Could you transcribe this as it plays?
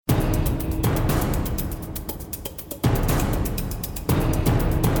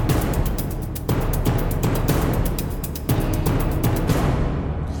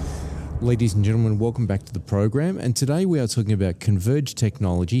Ladies and gentlemen, welcome back to the program. And today we are talking about converged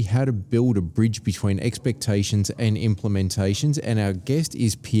technology, how to build a bridge between expectations and implementations. And our guest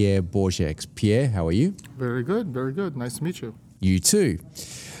is Pierre Bourgeax. Pierre, how are you? Very good, very good. Nice to meet you. You too.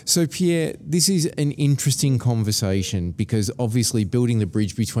 So Pierre, this is an interesting conversation because obviously building the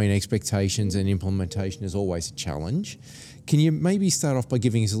bridge between expectations and implementation is always a challenge. Can you maybe start off by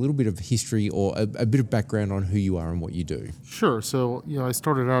giving us a little bit of history or a bit of background on who you are and what you do? Sure. So, I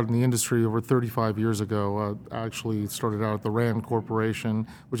started out in the industry over 35 years ago. I actually started out at the RAND Corporation,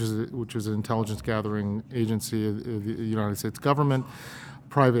 which is an intelligence gathering agency of the United States government,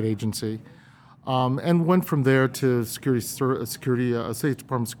 private agency. And went from there to State Department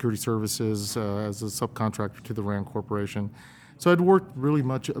Security Services as a subcontractor to the RAND Corporation. So I'd worked pretty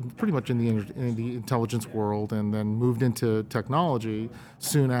much in the intelligence world, and then moved into technology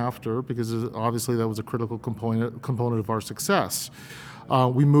soon after because obviously that was a critical component of our success.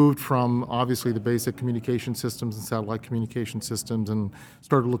 We moved from obviously the basic communication systems and satellite communication systems and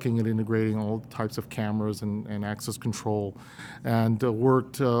started looking at integrating all types of cameras and access control, and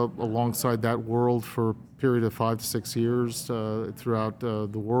worked alongside that world for a period of 5 to 6 years throughout the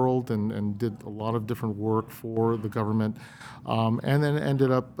world, and did a lot of different work for the government, and then ended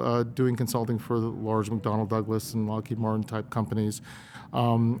up doing consulting for the large McDonnell Douglas and Lockheed Martin type companies.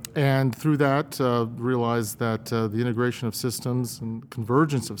 And through that, realized that the integration of systems and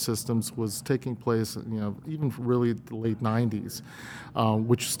convergence of systems was taking place, even really the late 90s,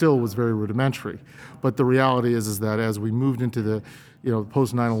 which still was very rudimentary. But the reality is that as we moved into the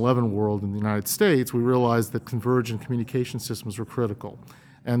post 9/11 world in the United States, we realized that convergent communication systems were critical.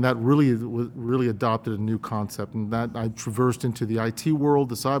 And that really adopted a new concept, and that I traversed into the IT world,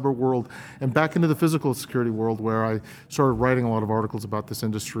 the cyber world, and back into the physical security world, where I started writing a lot of articles about this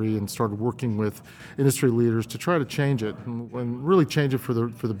industry and started working with industry leaders to try to change it and really change it for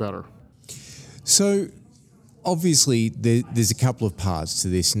the better. So obviously there's a couple of parts to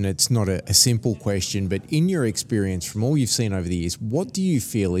this, and it's not a simple question, but in your experience, from all you've seen over the years, what do you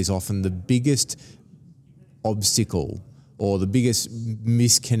feel is often the biggest obstacle or the biggest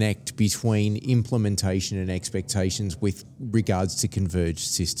misconnect between implementation and expectations with regards to converged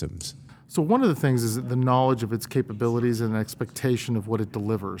systems? So one of the things is the knowledge of its capabilities and expectation of what it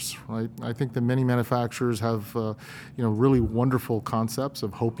delivers, right? I think that many manufacturers have, really wonderful concepts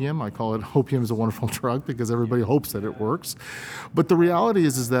of hopium. I call it hopium is a wonderful drug because everybody hopes that it works. But the reality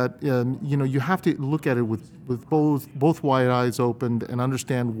is that, you have to look at it with both wide eyes opened and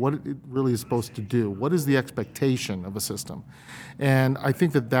understand what it really is supposed to do. What is the expectation of a system? And I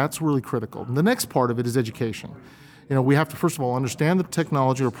think that that's really critical. And the next part of it is education. We have to, first of all, understand the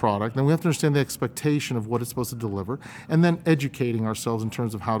technology or product, then we have to understand the expectation of what it's supposed to deliver, and then educating ourselves in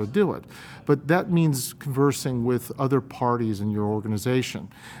terms of how to do it. But that means conversing with other parties in your organization,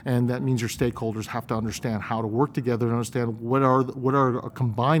 and that means your stakeholders have to understand how to work together and understand what are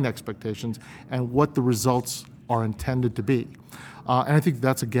combined expectations and what the results are intended to be. And I think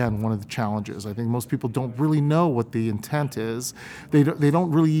that's, again, one of the challenges. I think most people don't really know what the intent is. They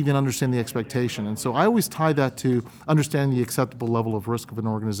don't really even understand the expectation. And so I always tie that to understanding the acceptable level of risk of an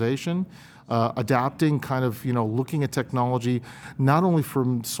organization, adapting, looking at technology, not only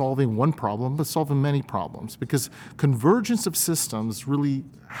from solving one problem, but solving many problems. Because convergence of systems really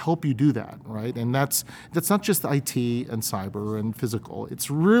help you do that, right? And that's not just IT and cyber and physical.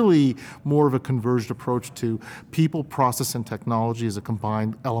 It's really more of a converged approach to people, process, and technology as a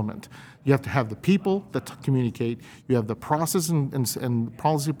combined element. You have to have the people that communicate, you have the process and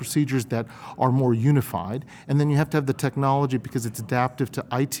policy procedures that are more unified, and then you have to have the technology because it's adaptive to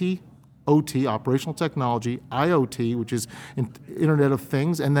IT, OT, operational technology, IoT, which is Internet of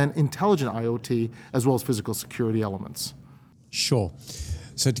Things, and then intelligent IoT, as well as physical security elements. Sure.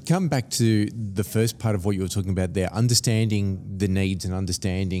 So to come back to the first part of what you were talking about there, understanding the needs and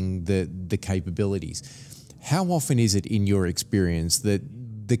understanding the capabilities, how often is it in your experience that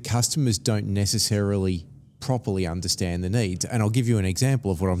the customers don't necessarily properly understand the needs? And I'll give you an example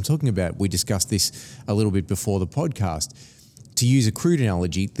of what I'm talking about. We discussed this a little bit before the podcast. To use a crude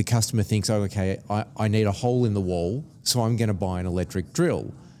analogy, the customer thinks, I need a hole in the wall, so I'm going to buy an electric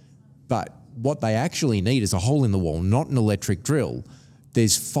drill. But what they actually need is a hole in the wall, not an electric drill.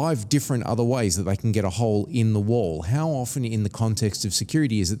 There's 5 different other ways that they can get a hole in the wall. How often in the context of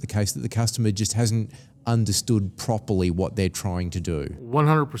security is it the case that the customer just hasn't understood properly what they're trying to do?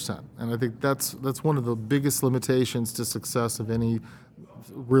 100%. And I think that's one of the biggest limitations to success of any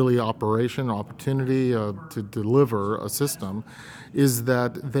really opportunity to deliver a system, is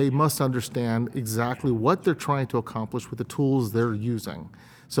that they must understand exactly what they're trying to accomplish with the tools they're using.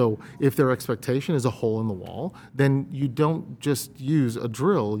 So if their expectation is a hole in the wall, then you don't just use a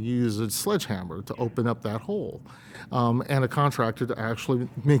drill, you use a sledgehammer to open up that hole. And a contractor to actually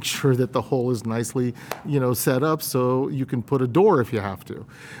make sure that the hole is nicely, set up so you can put a door if you have to.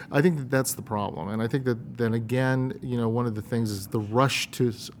 I think that that's the problem. And I think that then again, one of the things is the rush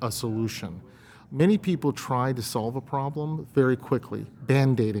to a solution. Many people try to solve a problem very quickly,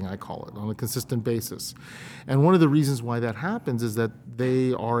 band-aiding, I call it, on a consistent basis. And one of the reasons why that happens is that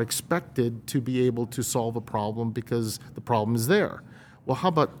they are expected to be able to solve a problem because the problem is there. Well, how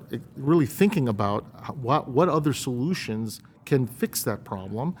about really thinking about what other solutions can fix that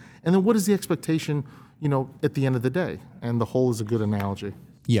problem? And then what is the expectation, at the end of the day? And the hole is a good analogy.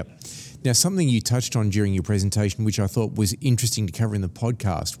 Yep. Now, something you touched on during your presentation, which I thought was interesting to cover in the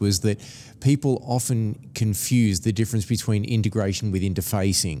podcast, was that people often confuse the difference between integration with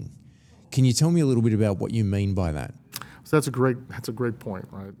interfacing. Can you tell me a little bit about what you mean by that? So that's a great point,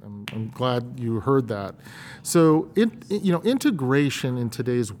 right? I'm glad you heard that. So, integration in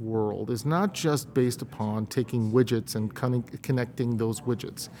today's world is not just based upon taking widgets and connecting those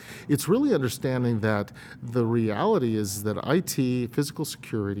widgets. It's really understanding that the reality is that IT, physical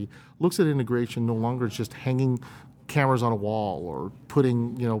security, looks at integration no longer just hanging cameras on a wall or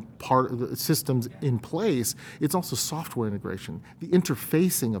putting systems in place. It's also software integration, the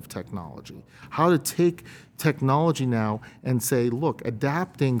interfacing of technology, how to take technology now and say, look,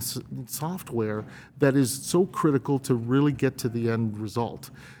 adapting software that is so critical to really get to the end result.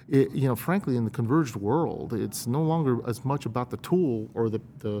 Frankly, in the converged world, it's no longer as much about the tool or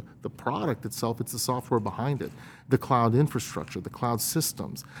the product itself, it's the software behind it, the cloud infrastructure, the cloud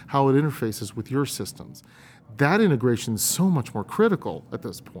systems, how it interfaces with your systems. That integration is so much more critical at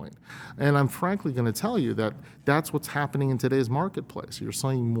this point. And I'm frankly going to tell you that that's what's happening in today's marketplace. You're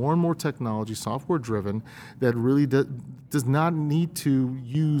seeing more and more technology, software-driven, that really does not need to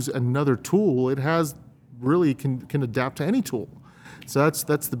use another tool. It has really can adapt to any tool. So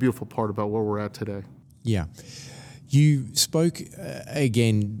that's the beautiful part about where we're at today. Yeah. You spoke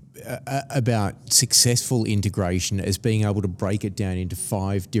again about successful integration as being able to break it down into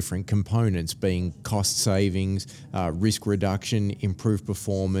 5 different components, being cost savings, risk reduction, improved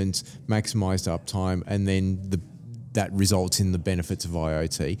performance, maximized uptime, and then that results in the benefits of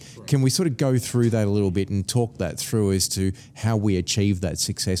IoT. Can we sort of go through that a little bit and talk that through as to how we achieve that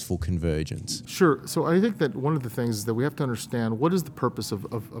successful convergence? Sure. So I think that one of the things is that we have to understand what is the purpose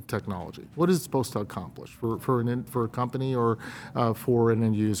of technology. What is it supposed to accomplish for a company or for an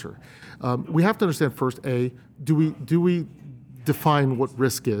end user? We have to understand first, do we define what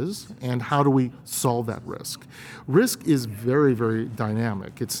risk is and how do we solve that risk? Risk is very, very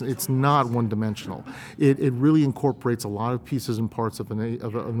dynamic. It's not one-dimensional. It really incorporates a lot of pieces and parts of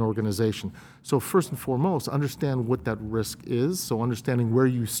an organization. So first and foremost, understand what that risk is. So understanding where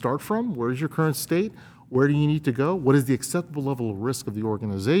you start from, where is your current state, where do you need to go? What is the acceptable level of risk of the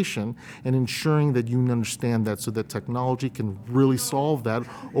organization? And ensuring that you understand that so that technology can really solve that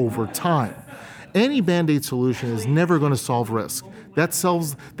over time. Any Band-Aid solution is never going to solve risk. That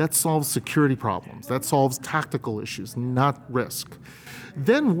solves security problems. That solves tactical issues, not risk.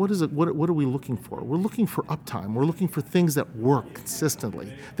 Then what is it? What are we looking for? We're looking for uptime. We're looking for things that work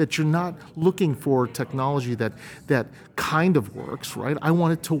consistently, that you're not looking for technology that kind of works, right? I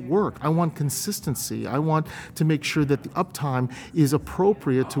want it to work. I want consistency. I want to make sure that the uptime is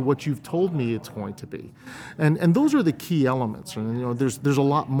appropriate to what you've told me it's going to be. And those are the key elements. And there's a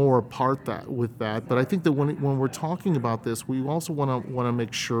lot more apart with that, but I think that when we're talking about this, we also want to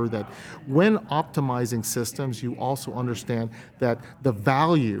make sure that when optimizing systems, you also understand that the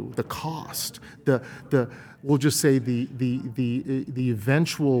value, the cost, we'll just say the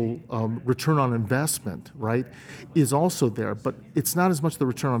eventual return on investment, right, is also there. But it's not as much the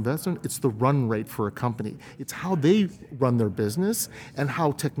return on investment, it's the run rate for a company. It's how they run their business and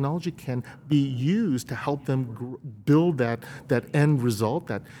how technology can be used to help them build that end result,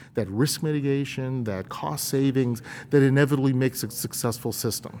 that risk mitigation, that cost savings that inevitably makes a successful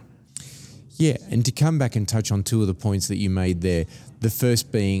system. Yeah, and to come back and touch on 2 of the points that you made there, the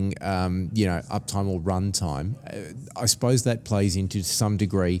first being, uptime or runtime, I suppose that plays into some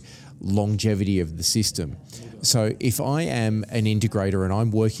degree longevity of the system. So if I am an integrator and I'm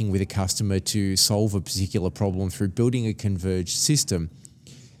working with a customer to solve a particular problem through building a converged system,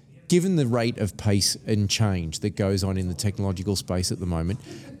 given the rate of pace and change that goes on in the technological space at the moment,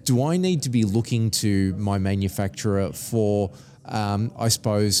 do I need to be looking to my manufacturer for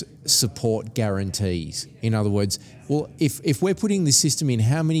support guarantees? In other words, well, if we're putting this system in,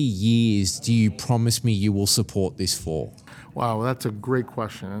 how many years do you promise me you will support this for? Wow, that's a great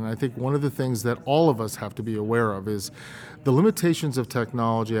question. And I think one of the things that all of us have to be aware of is the limitations of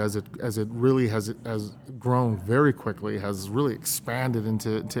technology as it really has grown very quickly, has really expanded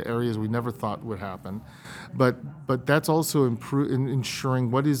into areas we never thought would happen. But that's also ensuring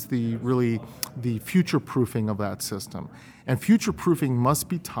what is the future proofing of that system. And future proofing must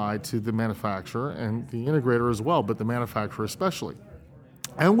be tied to the manufacturer and the integrator as well, but the manufacturer especially.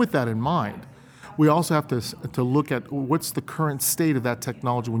 And with that in mind, we also have to look at what's the current state of that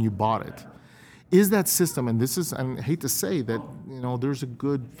technology when you bought it. Is that system, and this is, and I hate to say that, there's a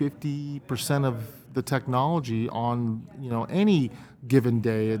good 50% of the technology on, any given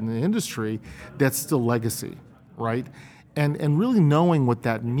day in the industry that's still legacy, right? And really knowing what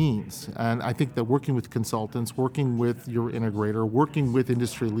that means. And I think that working with consultants, working with your integrator, working with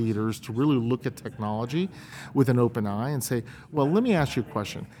industry leaders to really look at technology with an open eye and say, well, let me ask you a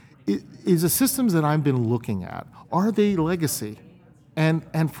question. Is the systems that I've been looking at, are they legacy? And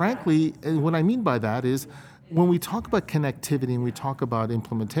frankly, what I mean by that is when we talk about connectivity and we talk about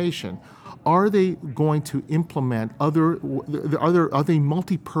implementation, are they going to implement are they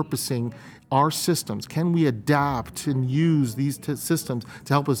multi-purposing our systems? Can we adapt and use these systems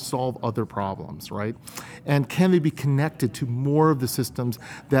to help us solve other problems, right? And can they be connected to more of the systems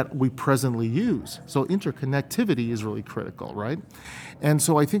that we presently use? So interconnectivity is really critical, right? And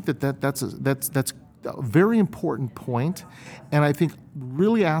so I think that's a very important point. And I think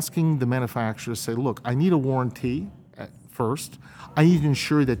really asking the manufacturer to say, look, I need a warranty first. I need to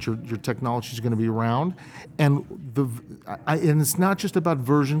ensure that your technology is going to be around. And it's not just about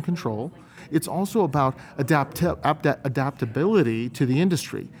version control. It's also about adaptability to the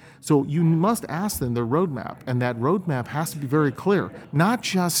industry. So you must ask them their roadmap, and that roadmap has to be very clear. Not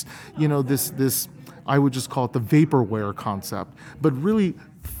just, this I would just call it the vaporware concept, but really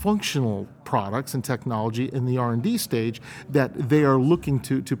functional products and technology in the R&D stage that they are looking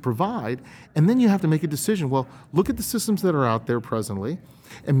to provide. And then you have to make a decision. Well, look at the systems that are out there presently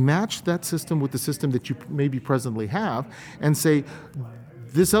and match that system with the system that you maybe presently have and say,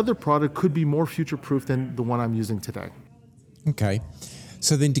 this other product could be more future-proof than the one I'm using today. Okay.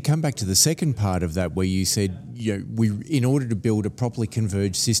 So then to come back to the second part of that where you said, in order to build a properly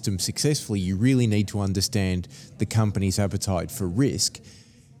converged system successfully, you really need to understand the company's appetite for risk.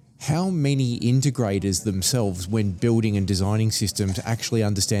 How many integrators themselves, when building and designing systems, actually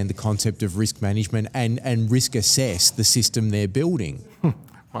understand the concept of risk management and risk assess the system they're building?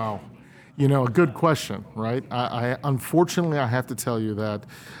 Wow. A good question, right? Unfortunately, I have to tell you that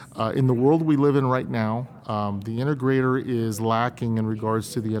in the world we live in right now, the integrator is lacking in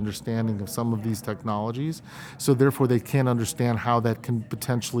regards to the understanding of some of these technologies. So therefore, they can't understand how that can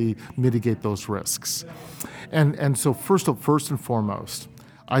potentially mitigate those risks. And so first and foremost,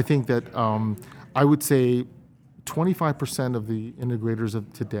 I think that I would say 25% of the integrators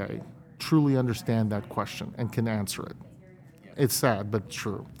of today truly understand that question and can answer it. It's sad, but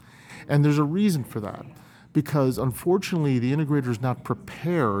true. And there's a reason for that, because unfortunately the integrator is not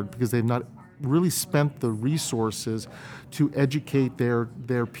prepared because they've not really spent the resources to educate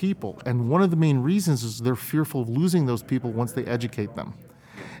their people. And one of the main reasons is they're fearful of losing those people once they educate them.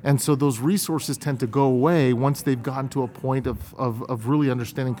 And so those resources tend to go away once they've gotten to a point of really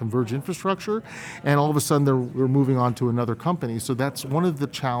understanding converged infrastructure, and all of a sudden they're moving on to another company. So that's one of the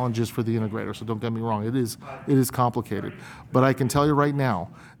challenges for the integrator. So don't get me wrong, it is complicated. But I can tell you right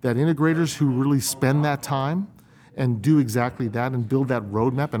now that integrators who really spend that time and do exactly that and build that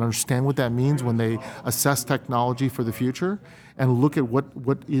roadmap and understand what that means when they assess technology for the future and look at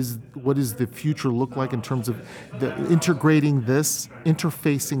what is the future look like in terms of integrating this,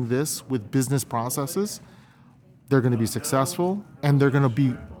 interfacing this with business processes, they're going to be successful and they're going to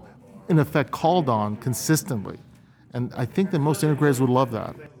be, in effect, called on consistently. And I think that most integrators would love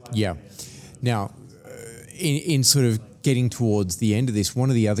that. Yeah. Now, in sort of getting towards the end of this, one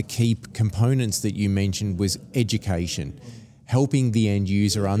of the other key components that you mentioned was education, helping the end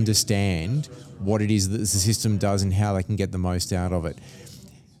user understand what it is that the system does and how they can get the most out of it.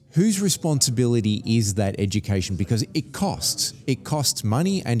 Whose responsibility is that education? Because it costs. It costs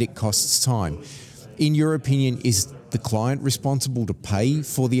money and it costs time. In your opinion, is the client responsible to pay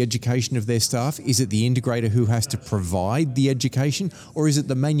for the education of their staff? Is it the integrator who has to provide the education? Or is it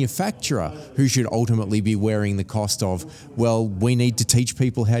the manufacturer who should ultimately be wearing the cost of, well, we need to teach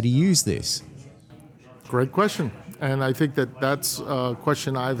people how to use this? Great question. And I think that's a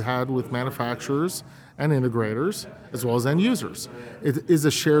question I've had with manufacturers and integrators as well as end users. It is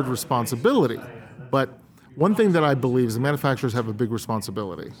a shared responsibility. But One thing that I believe is the manufacturers have a big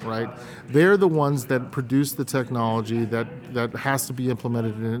responsibility, right? They're the ones that produce the technology that has to be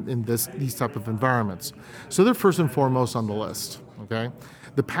implemented in these type of environments. So they're first and foremost on the list, okay?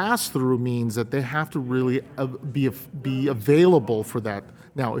 The pass-through means that they have to really be available for that.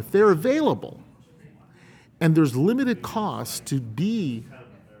 Now, if they're available and there's limited cost to be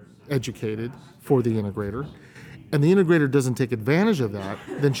educated for the integrator, and the integrator doesn't take advantage of that,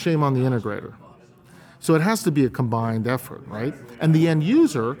 then shame on the integrator. So it has to be a combined effort, right? And the end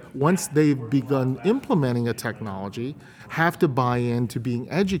user, once they've begun implementing a technology, have to buy into being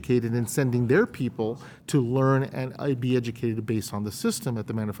educated and sending their people to learn and be educated based on the system at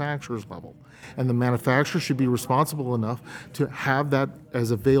the manufacturer's level. And the manufacturer should be responsible enough to have that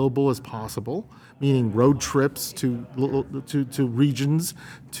as available as possible, meaning road trips to regions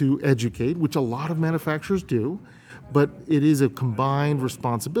to educate, which a lot of manufacturers do. But it is a combined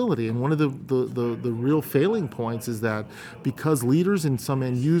responsibility. And one of the real failing points is that because leaders in some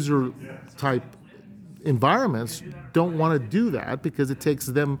end user type environments don't want to do that because it takes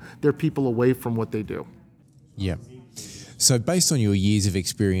their people away from what they do. Yeah. So based on your years of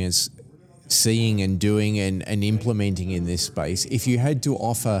experience seeing and doing and implementing in this space, if you had to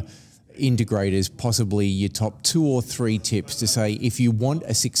offer integrators possibly your top 2 or 3 tips to say, if you want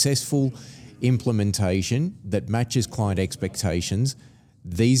a successful implementation that matches client expectations,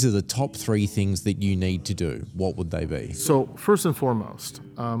 these are the top 3 things that you need to do, what would they be? So first and foremost,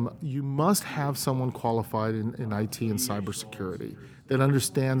 you must have someone qualified in IT and cybersecurity that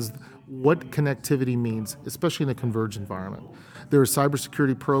understands what connectivity means, especially in a converged environment. There's a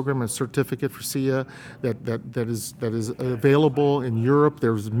cybersecurity program and certificate for SIA that is available in Europe.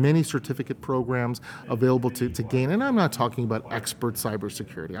 There's many certificate programs available to gain. And I'm not talking about expert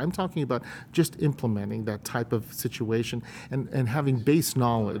cybersecurity. I'm talking about just implementing that type of situation and having base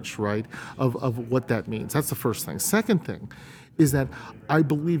knowledge, right, of what that means. That's the first thing. Second thing is that I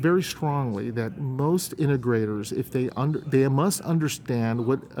believe very strongly that most integrators, if they must understand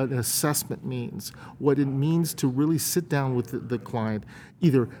what an assessment means, what it means to really sit down with the client,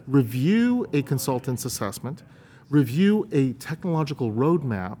 either review a consultant's assessment, review a technological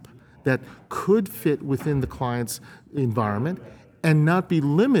roadmap that could fit within the client's environment, and not be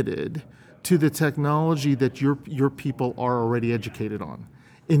limited to the technology that your people are already educated on.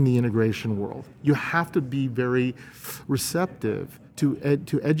 In the integration world, you have to be very receptive to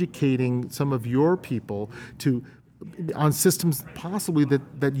educating some of your people on systems possibly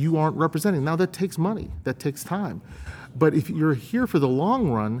that you aren't representing. Now that takes money, that takes time, but if you're here for the long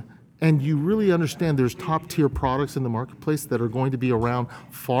run and you really understand there's top tier products in the marketplace that are going to be around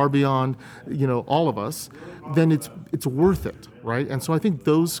far beyond all of us, then it's worth it, right? And so I think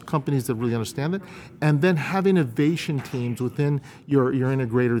those companies that really understand it, and then have innovation teams within your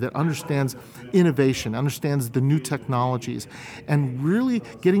integrator that understands innovation, understands the new technologies, and really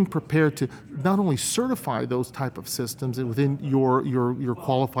getting prepared to not only certify those type of systems within your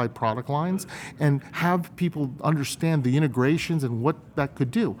qualified product lines, and have people understand the integrations and what that could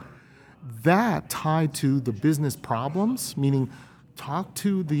do. That tied to the business problems, meaning talk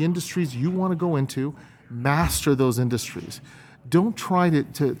to the industries you want to go into, master those industries. Don't try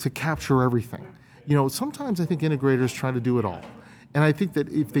to capture everything. Sometimes I think integrators try to do it all. And I think that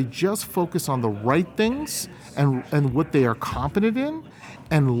if they just focus on the right things and what they are competent in,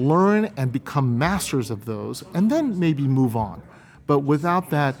 and learn and become masters of those, and then maybe move on. But without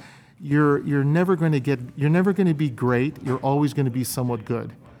that, you're never going to be great. You're always going to be somewhat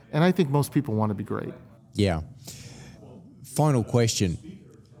good. And I think most people want to be great. Yeah. Final question.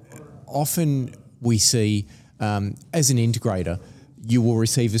 Often we see, as an integrator, you will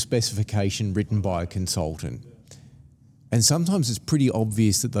receive a specification written by a consultant. And sometimes it's pretty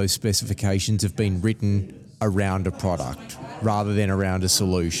obvious that those specifications have been written around a product rather than around a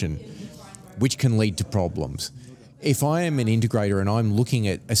solution, which can lead to problems. If I am an integrator and I'm looking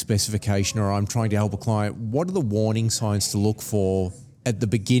at a specification or I'm trying to help a client, what are the warning signs to look for at the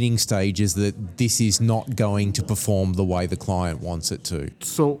beginning stages that this is not going to perform the way the client wants it to?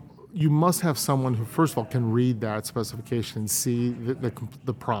 So you must have someone who, first of all, can read that specification and see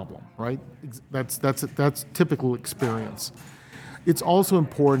the problem, right? That's typical experience. It's also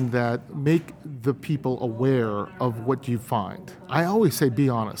important that make the people aware of what you find. I always say, be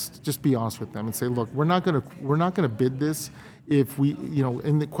honest. Just be honest with them and say, look, we're not going to bid this if we,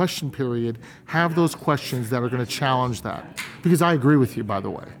 in the question period, have those questions that are going to challenge that. Because I agree with you, by the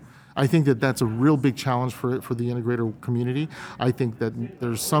way. I think that that's a real big challenge for the integrator community. I think that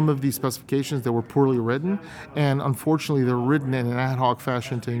there's some of these specifications that were poorly written, and unfortunately they're written in an ad hoc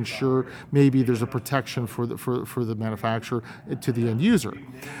fashion to ensure maybe there's a protection for the manufacturer to the end user.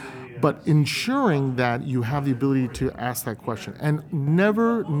 but ensuring that you have the ability to ask that question, and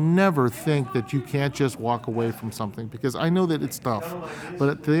never think that you can't just walk away from something, because I know that it's tough, but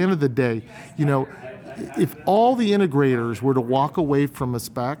at the end of the day, if all the integrators were to walk away from a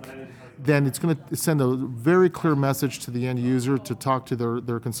spec, then it's going to send a very clear message to the end user to talk to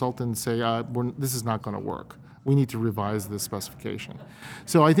their consultant and say, this is not going to work. We need to revise this specification.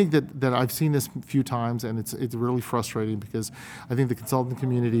 So I think that I've seen this a few times, and it's really frustrating, because I think the consultant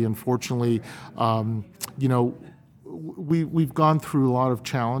community, unfortunately, we've gone through a lot of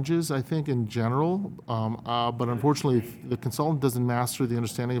challenges, I think, in general, but unfortunately, if the consultant doesn't master the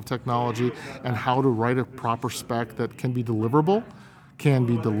understanding of technology and how to write a proper spec that can be deliverable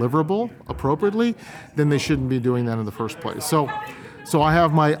appropriately, then they shouldn't be doing that in the first place. So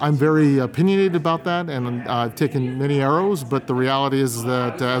I'm very opinionated about that, and I've taken many arrows, but the reality is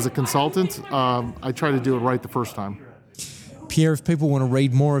that as a consultant, I try to do it right the first time. Pierre, if people want to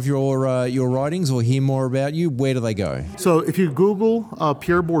read more of your writings or hear more about you, where do they go? So if you Google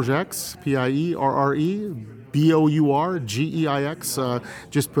Pierre Bourgex, Pierre-Bourgeix,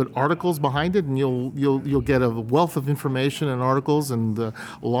 just put articles behind it, and you'll get a wealth of information and articles, and a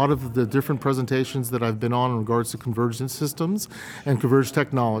lot of the different presentations that I've been on in regards to convergent systems and converged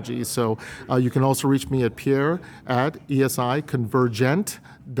technology. So you can also reach me at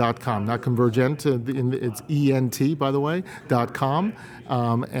Pierre@esiconvergent.com, not convergent, it's ENT, by the way, .com,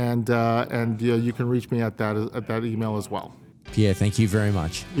 and you can reach me at that email as well. Pierre, thank you very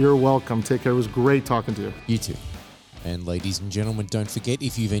much. You're welcome. Take care. It was great talking to you. You too. And ladies and gentlemen, don't forget,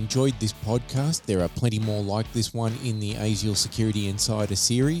 if you've enjoyed this podcast, there are plenty more like this one in the Azure Security Insider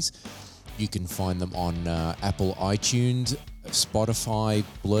series. You can find them on Apple iTunes, Spotify,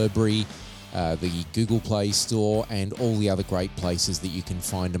 Blubrry, the Google Play Store, and all the other great places that you can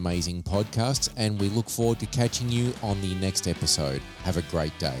find amazing podcasts. And we look forward to catching you on the next episode. Have a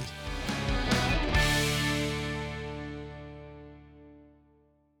great day.